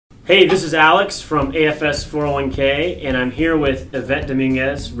Hey, this is Alex from AFS 401k, and I'm here with Ivette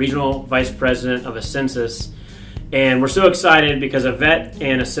Dominguez, Regional Vice President of Ascensus. And we're so excited because Ivette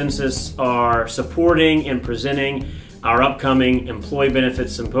and Ascensus are supporting and presenting our upcoming Employee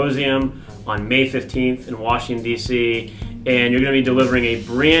Benefits Symposium on May 15th in Washington, D.C. And you're going to be delivering a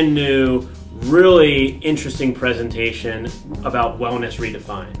brand new, really interesting presentation about wellness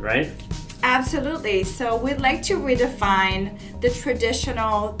redefined, right? Absolutely. So we'd like to redefine the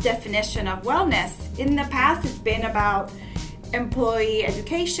traditional definition of wellness. In the past, it's been about employee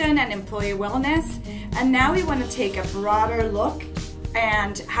education and employee wellness. And now we want to take a broader look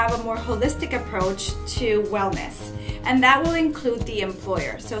and have a more holistic approach to wellness. And that will include the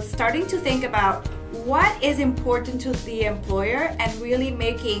employer. So starting to think about what is important to the employer and really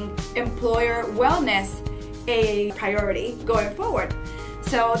making employer wellness a priority going forward.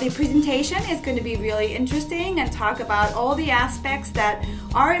 So the presentation is going to be really interesting and talk about all the aspects that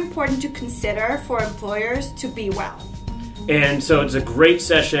are important to consider for employers to be well. And so it's a great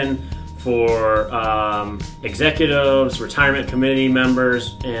session for executives, retirement committee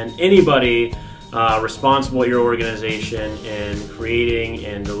members, and anybody responsible at your organization in creating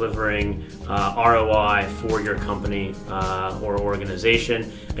and delivering ROI for your company or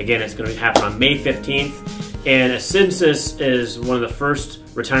organization. Again, it's going to happen on May 15th. And Ascensus is one of the first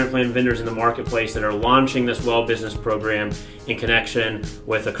retirement plan vendors in the marketplace that are launching this WellBusiness program in connection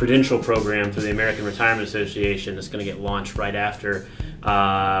with a credential program through the American Retirement Association that's going to get launched right after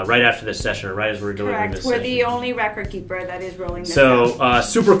this session, or right as we're delivering this session. We're the only record keeper that is rolling this out.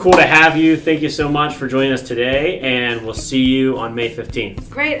 So super cool to have you. Thank you so much for joining us today, and we'll see you on May 15th.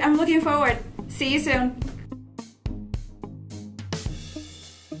 Great. I'm looking forward. See you soon.